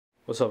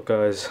What's up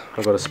guys,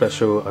 I've got a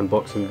special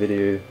unboxing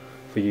video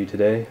for you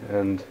today,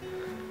 and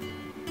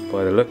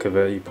by the look of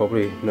it you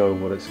probably know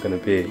what it's going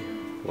to be.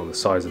 Well, the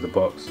size of the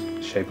box,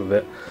 the shape of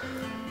it,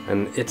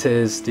 and it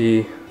is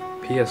the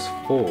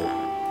PS4,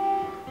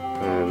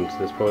 and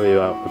there's probably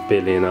about a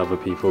billion other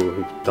people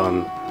who've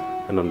done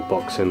an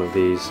unboxing of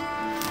these,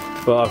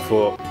 but I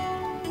thought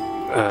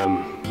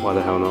why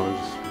the hell not,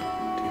 just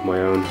do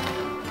my own,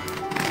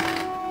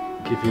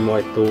 give you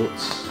my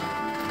thoughts.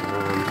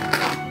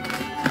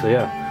 So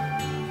yeah,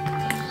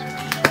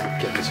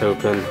 get this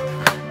open.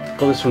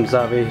 Got this from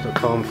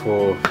Zavvi.com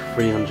for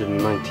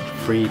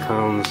 £393,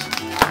 and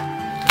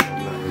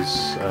that was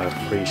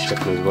free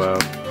shipping as well.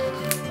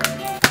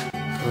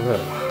 Oh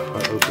look, I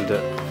opened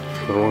it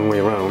the wrong way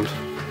around.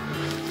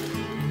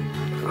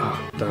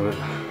 Oh, damn it.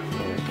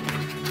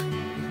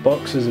 The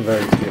box isn't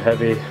very too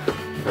heavy,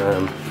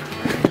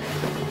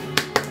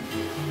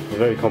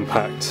 very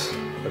compact.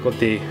 I got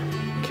the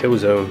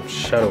Killzone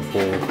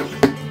Shadowfall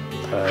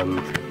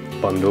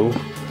bundle.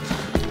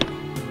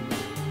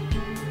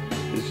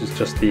 This is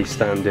just the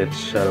standard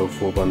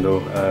Shadowfall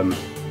bundle.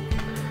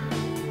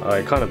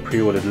 I kind of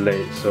pre-ordered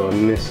late, so I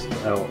missed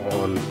out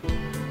on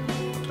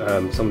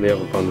some of the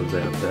other bundles they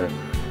have there.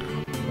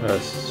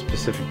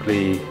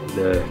 Specifically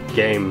the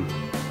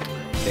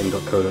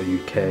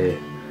game.co.uk.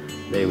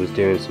 They was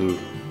doing some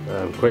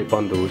great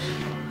bundles,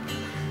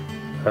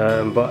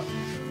 but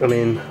I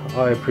mean,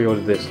 I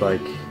pre-ordered this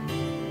like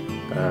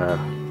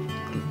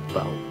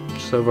about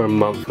just over a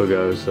month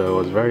ago, so I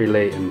was very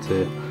late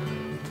into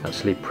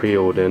actually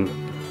pre-ordering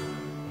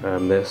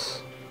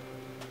this,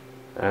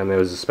 and there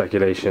was a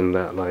speculation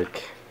that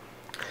like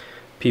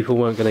people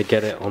weren't going to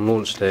get it on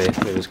launch day.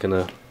 They was going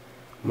to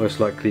most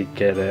likely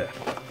get it,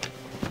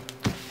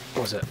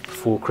 what was it,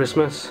 before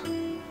Christmas,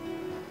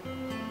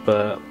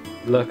 but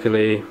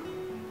luckily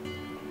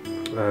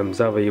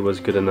Zavvi was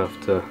good enough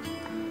to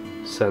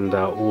send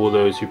out all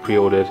those who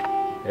pre-ordered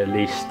at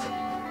least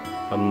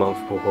a month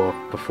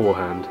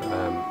beforehand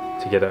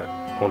to get it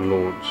on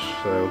launch.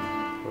 So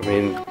I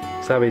mean,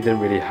 Zavvi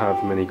didn't really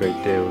have many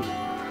great deals,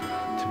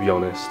 to be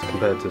honest,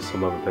 compared to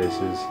some other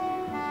places.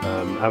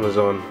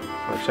 Amazon,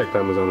 I checked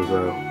Amazon as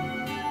well,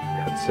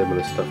 they had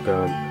similar stuff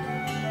going.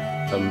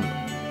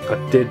 I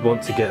did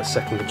want to get a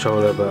second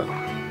controller, but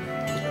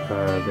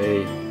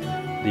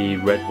the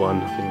red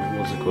one, I think,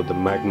 what was it called, the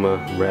Magma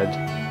Red,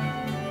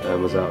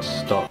 was out of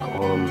stock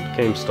on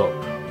GameStop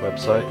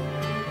website,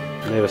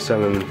 and they were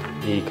selling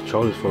the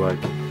controllers for like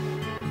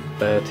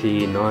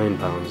 £39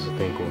 I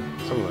think, or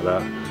something like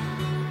that,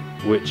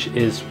 which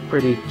is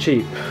pretty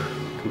cheap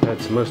compared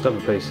to most other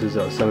places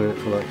that are selling it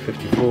for like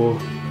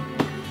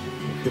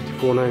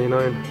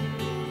 $54.99.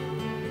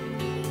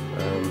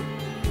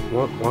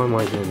 Why am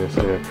I doing this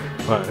anyway?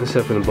 Right, let's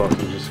open the box.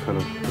 I'm just kind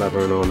of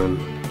blabbering on, and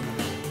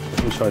I'm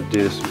gonna try to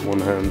do this with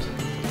one hand.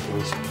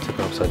 Let's tip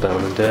it upside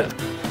down and do it.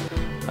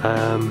 So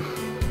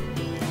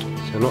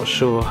I'm not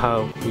sure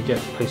how we get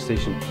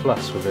PlayStation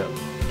Plus with it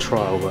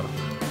trial, but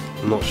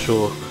I'm not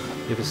sure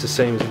if it's the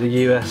same as the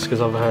US,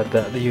 because I've heard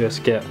that the US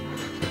get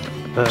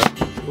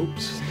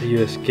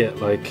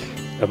like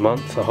a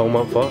whole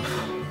month off.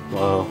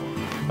 Well,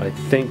 I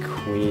think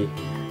we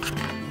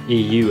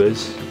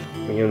EUers,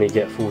 we only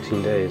get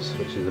 14 days,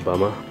 which is a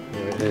bummer.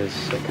 There it is.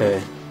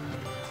 Okay,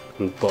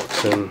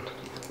 unboxing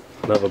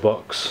another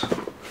box.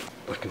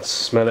 I can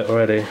smell it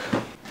already.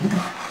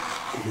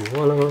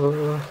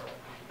 Voila!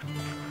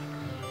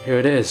 Here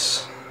it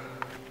is,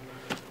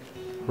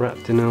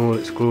 wrapped in all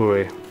its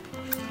glory.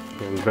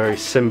 And very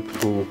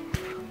simple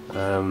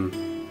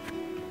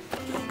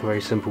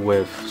way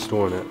of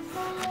storing it.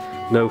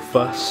 No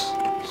fuss,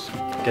 just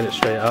get it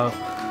straight out.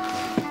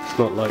 It's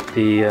not like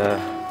the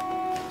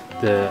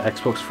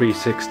Xbox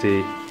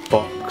 360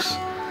 box,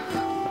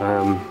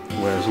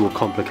 where it's all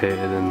complicated,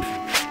 and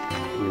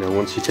you know,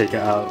 once you take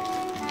it out,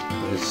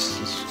 it's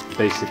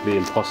basically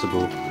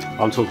impossible.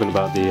 I'm talking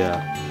about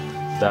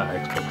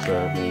that Xbox,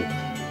 the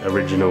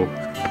original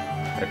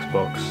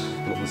Xbox,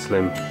 not the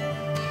Slim.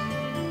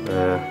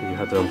 You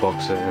had to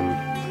unbox it, and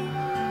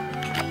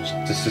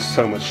there's just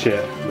so much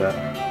shit that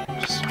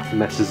just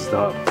messes it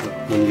up.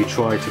 When you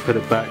try to put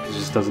it back, it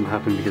just doesn't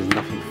happen because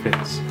nothing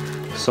fits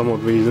for some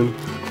odd reason.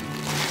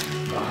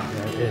 Oh,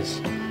 there it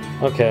is.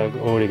 Okay, I've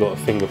already got a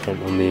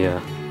fingerprint on the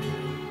well,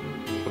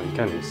 you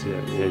can't even see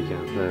it. Yeah, you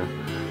can. There,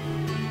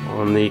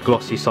 on the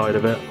glossy side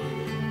of it.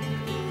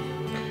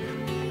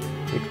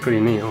 It's pretty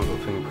neat. I've got a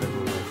fingerprint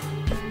on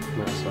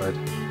that side.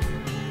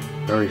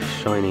 Very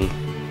shiny.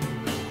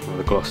 Well,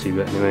 the glossy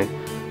bit anyway.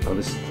 Oh,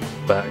 this is the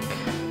back.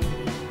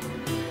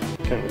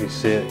 Can't really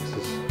see it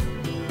because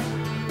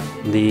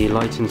the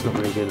lighting's not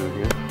very good in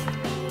here.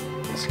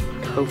 It's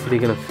hopefully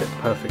going to fit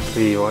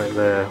perfectly right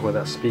there where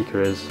that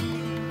speaker is.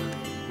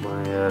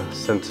 My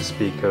center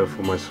speaker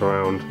for my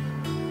surround.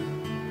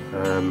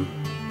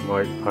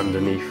 Right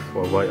underneath,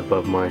 or right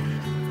above my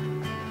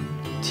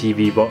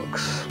TV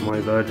box, my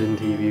Virgin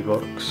TV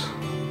box.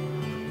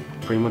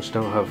 Pretty much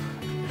don't have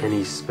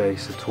any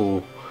space at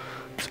all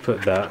to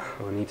put that.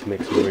 I need to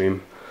make some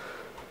room.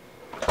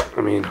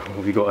 I mean,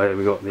 we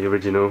got the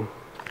original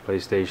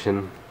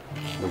PlayStation,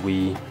 the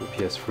Wii, the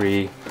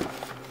PS3,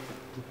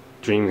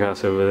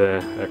 Dreamcast over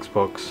there,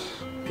 Xbox,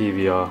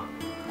 PVR,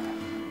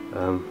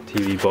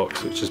 TV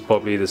box, which is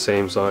probably the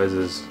same size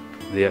as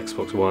the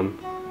Xbox One,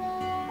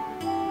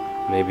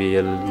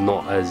 maybe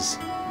not as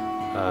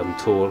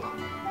tall,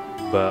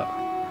 but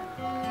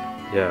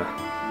yeah,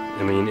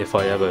 I mean, if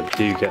I ever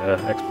do get an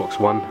Xbox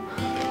One,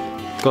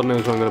 God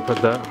knows where I'm going to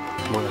put that.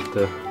 Might have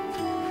to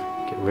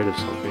get rid of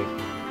something.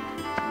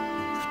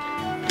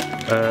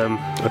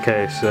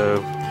 Okay, so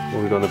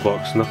what we got in the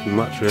box? Nothing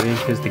much really.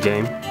 Here's the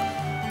game,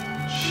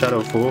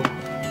 Shadowfall,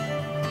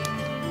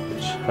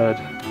 which had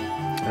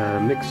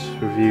mixed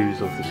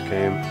reviews of this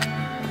game.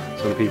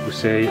 Some people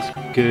say it's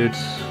good,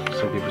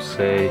 some people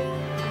say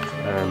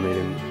they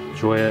didn't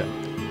enjoy it.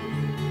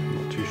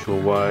 Not too sure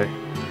why.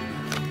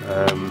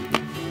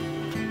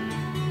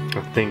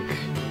 I think,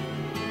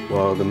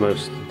 well,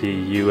 the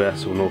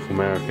US or North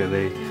America,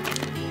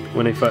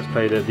 when they first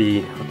played it, I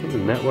think the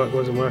network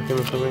wasn't working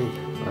or something.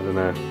 I don't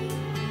know.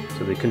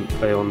 So they couldn't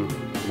play on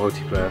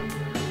multiplayer.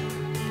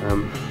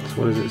 So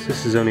what is it?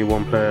 This is only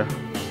one player.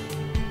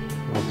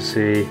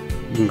 Obviously,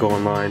 you can go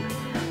online,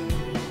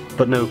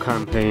 but no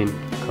campaign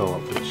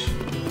co-op, which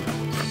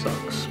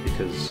sucks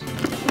because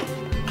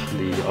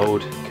the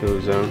old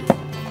Killzone,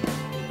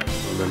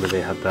 I remember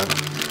they had that.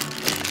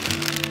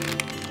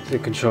 The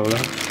controller,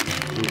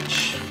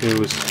 which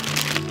feels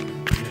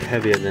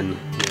heavier than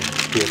the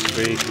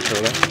PS3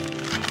 controller.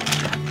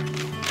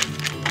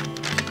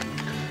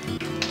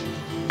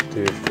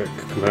 Do a quick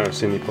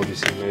comparison, you've probably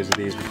seen loads of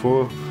these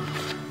before.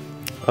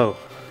 Oh,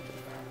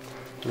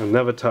 I've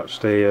never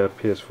touched a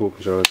PS4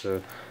 controller,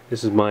 so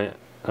this is my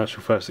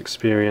actual first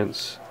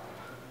experience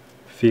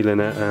feeling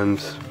it, and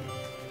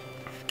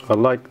I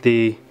like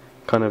the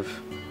kind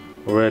of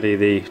already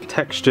the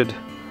textured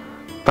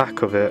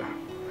back of it.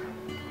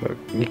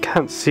 You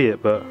can't see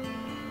it, but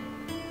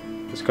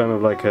it's kind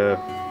of like a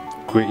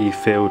gritty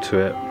feel to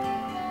it,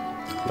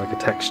 like a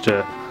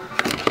texture,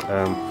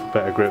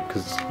 better grip,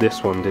 because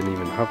this one didn't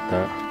even have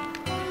that.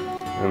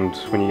 And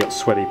when you get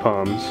sweaty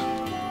palms,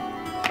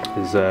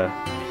 is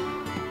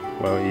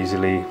well,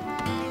 easily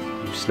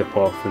you slip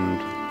off and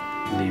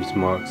leaves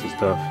marks and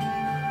stuff.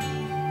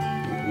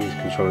 These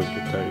controllers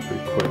get dirty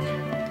pretty quick.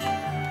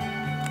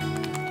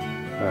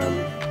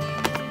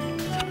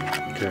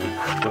 Okay,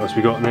 what else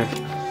we got in there?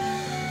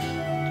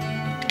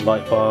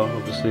 Light bar,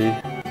 obviously,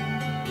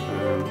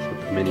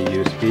 with the mini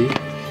USB.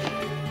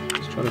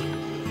 Let's try to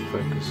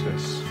focus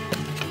this.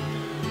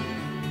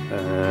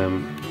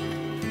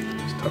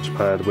 This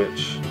touchpad,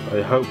 which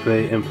I hope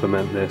they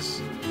implement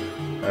this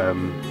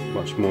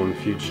much more in the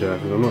future.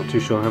 I'm not too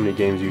sure how many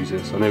games use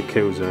this. I know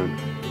Killzone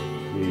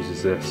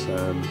uses this.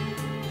 I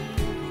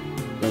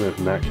don't know if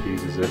Knack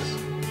uses this.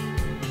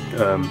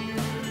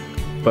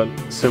 But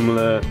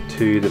similar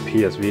to the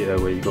PS Vita,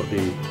 where you got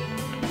the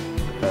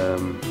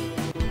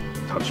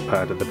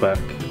touchpad at the back,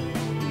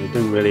 they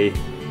didn't really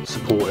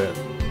support it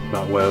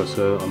that well,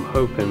 so I'm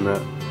hoping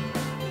that,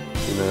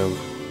 you know,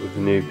 with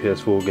the new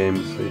PS4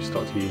 games they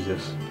start to use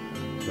this.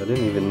 So I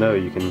didn't even know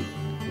you can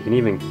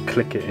even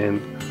click it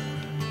in.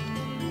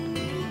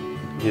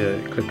 Yeah,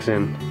 it clicks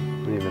in. I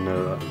didn't even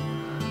know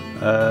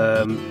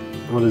that.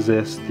 What is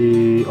this?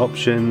 The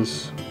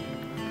options,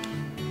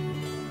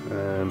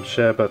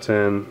 share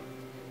button,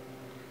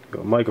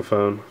 got a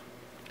microphone,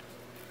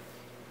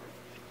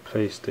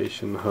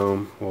 PlayStation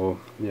home, or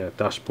yeah,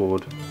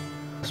 dashboard.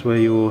 That's where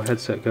your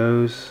headset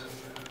goes,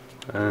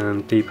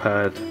 and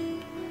D-pad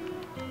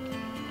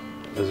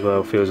as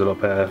well feels a lot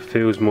better.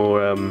 Feels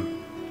more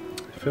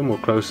feel more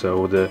closer,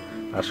 or the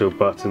actual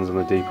buttons on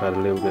the D-pad a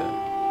little bit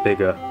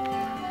bigger.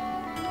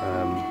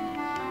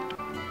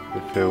 They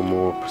feel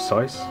more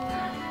precise. I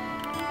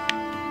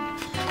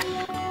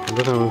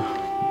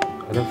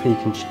don't think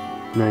you can.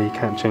 No, you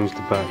can't change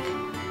the back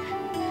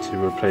to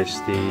replace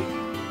the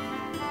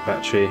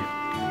battery.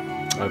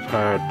 I've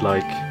heard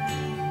like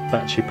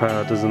battery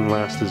power doesn't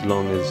last as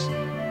long as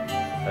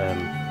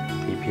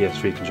the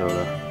PS3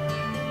 controller.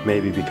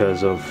 Maybe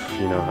because of,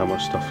 you know, how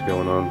much stuff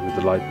going on with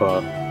the light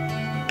bar,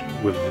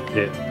 with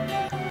it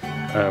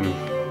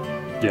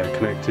yeah,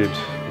 connected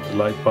with the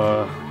light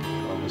bar.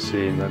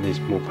 Obviously that needs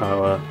more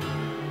power.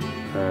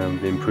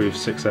 The improved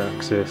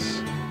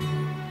 6-axis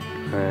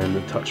and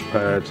the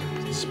touchpad,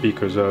 the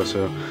speaker as well.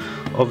 So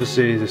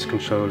obviously this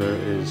controller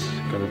is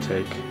going to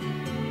take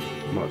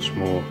much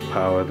more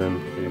power than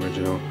the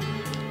original.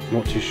 I'm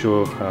not too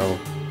sure how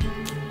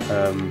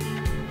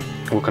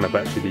what kind of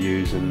battery they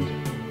use and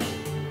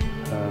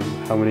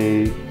how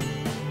many.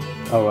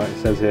 Oh right, it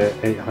says here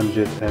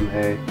 800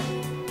 mAh,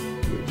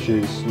 which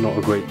is not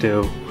a great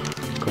deal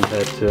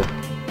compared to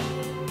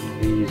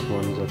these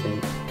ones, I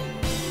think.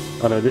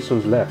 Oh no, this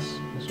one's less.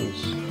 This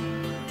one's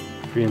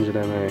 300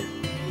 mAh.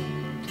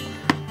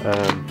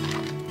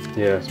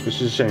 Yeah, which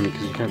is a shame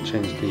because you can't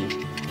change the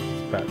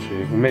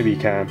battery. Well, maybe you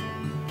can.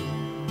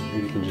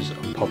 Maybe you can just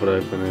pop it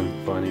open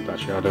and buy a new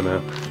battery. I don't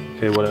know.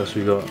 Okay, what else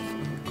we got?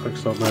 Quick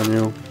start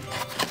manual.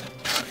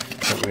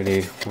 Don't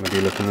really want to be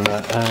looking at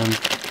that.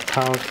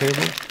 Power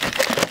cable,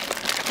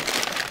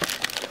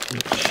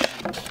 which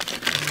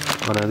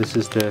I Oh no, this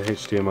is the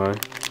HDMI.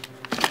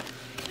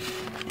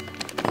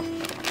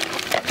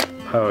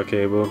 Power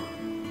cable.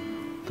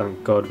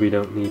 Thank God we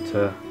don't need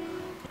to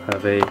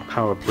have a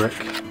power brick.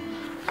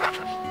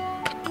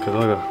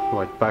 Because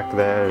like back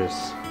there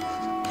is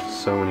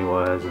so many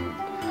wires and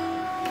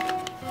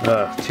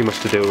too much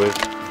to deal with.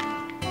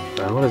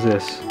 What is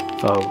this?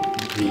 Oh,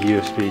 the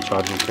USB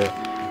charging kit,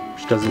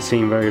 which doesn't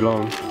seem very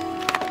long.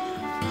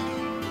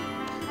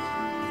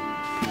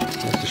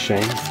 That's a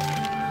shame.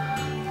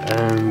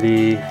 And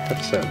the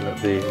headset,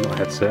 not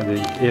headset, the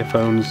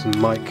earphones and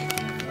mic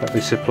that they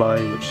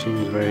supply, which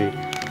seems very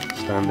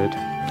standard.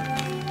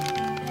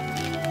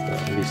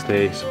 At least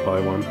they supply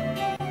one.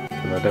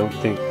 And I don't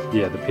think,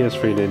 yeah, the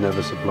PS3 they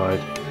never supplied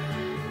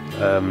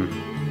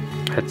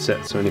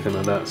headsets or anything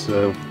like that,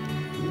 so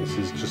this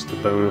is just a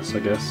bonus, I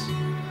guess.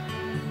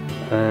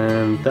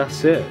 And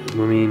that's it. I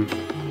mean,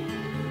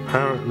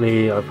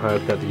 apparently I've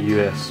heard that the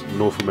US,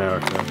 North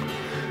America,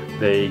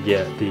 they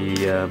get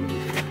the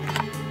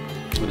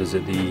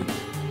the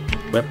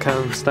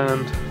webcam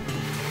stand,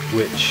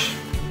 which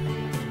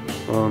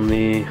on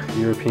the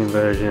European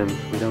version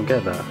we don't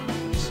get that.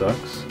 It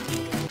sucks.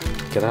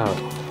 Get out.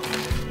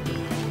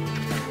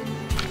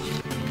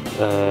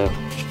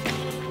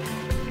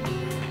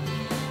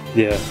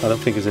 Yeah, I don't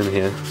think it's in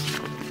here.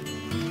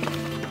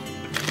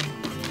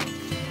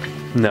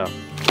 No.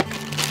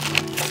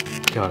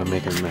 God, I'm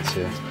making a mess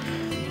here.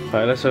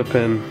 Alright, let's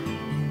open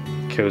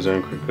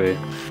Killzone quickly.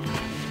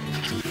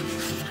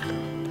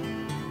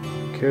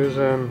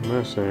 Killzone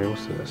Mercenary,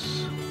 what's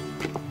this?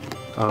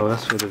 Oh,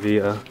 that's for the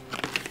Vita.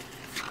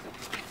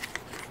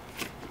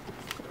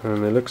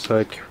 And it looks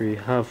like we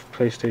have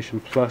PlayStation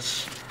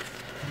Plus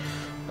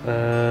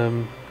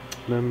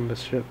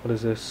membership. What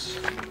is this?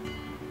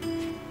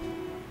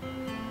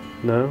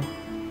 No?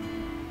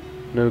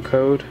 No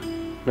code?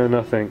 No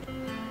nothing.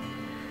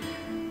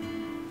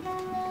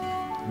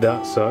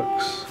 That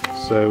sucks.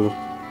 So,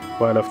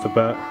 right off the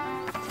bat,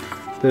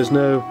 there's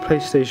no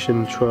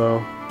PlayStation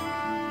trial.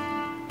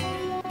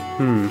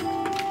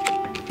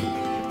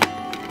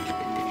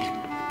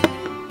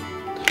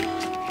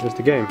 There's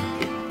the game.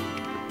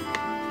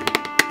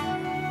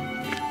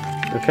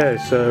 Okay,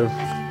 so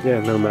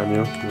yeah, no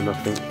manual, no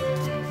nothing,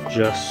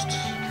 just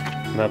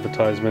an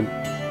advertisement.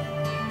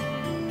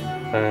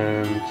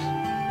 And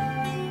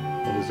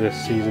what is this?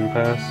 Season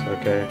pass?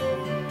 Okay,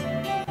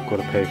 got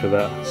to pay for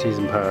that.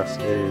 Season pass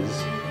is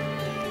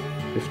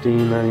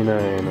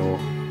 $15.99 or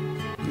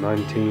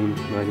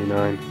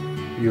 €19.99.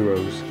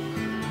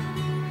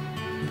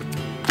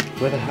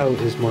 Where the hell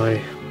is my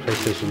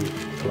PlayStation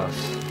Plus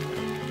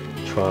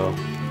trial?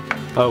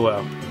 Oh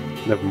well,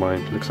 never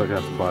mind. Looks like I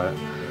have to buy it.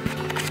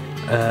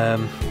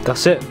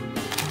 That's it.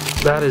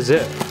 That is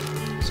it.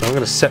 So I'm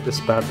going to set this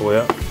bad boy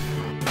up.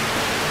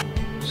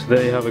 So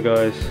there you have it,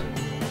 guys.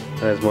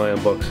 There's my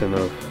unboxing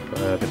of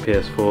the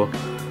PS4.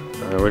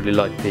 I really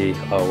like the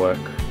artwork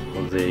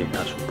of the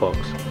actual box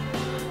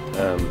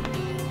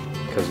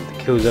because of the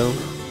Killzone.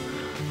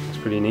 It's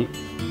pretty neat.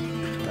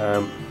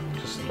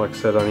 Just like I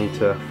said, I need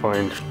to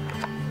find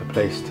a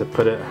place to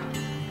put it.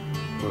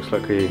 Most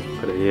likely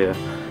put it here,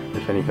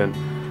 if anything.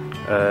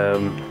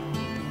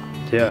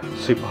 Yeah,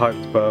 super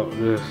hyped about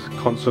this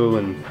console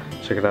and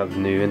checking out the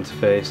new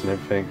interface and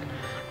everything,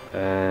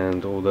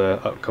 and all the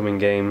upcoming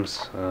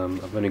games.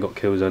 I've only got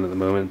Killzone at the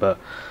moment, but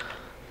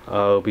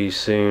I'll be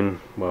soon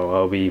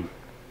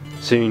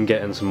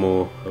getting some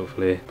more,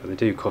 hopefully. But they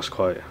do cost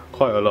quite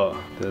a lot.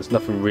 There's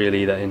nothing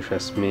really that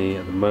interests me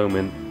at the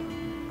moment.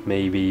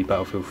 Maybe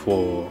Battlefield 4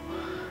 or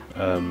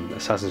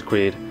Assassin's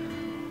Creed.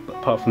 But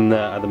apart from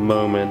that, at the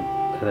moment,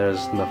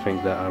 there's nothing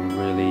that I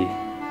really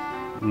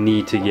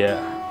need to get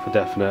for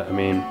definite. I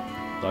mean,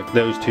 like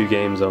those two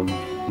games are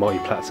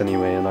multi-plats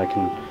anyway, and I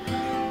can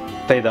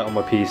play that on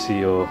my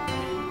PC or,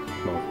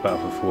 well,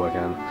 Battlefield 4 I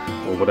can,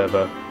 or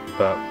whatever.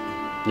 But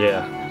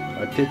yeah,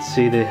 I did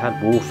see they had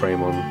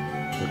Warframe on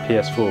the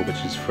PS4,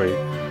 which is free.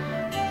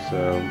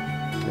 So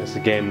it's a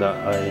game that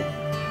I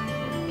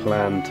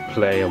planned to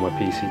play on my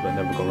PC but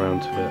never got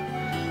around to it.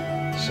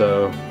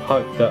 So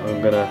hyped that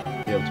I'm gonna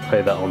be able to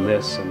play that on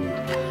this, and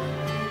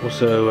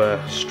also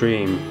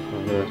stream.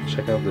 I'm gonna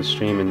check out the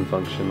streaming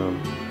function on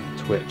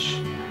Twitch.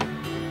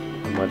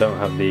 I don't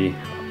have the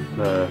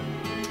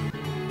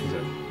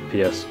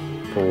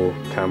PS4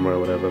 camera or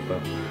whatever,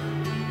 but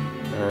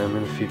in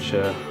the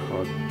future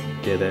I'll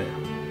get it.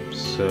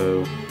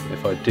 So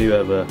if I do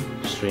ever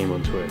stream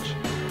on Twitch,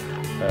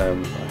 I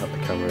have the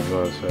camera as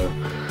well. So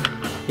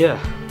yeah,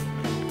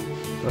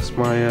 that's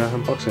my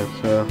unboxing.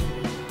 So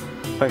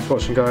thanks for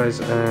watching, guys,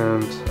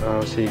 and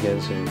I'll see you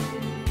again soon.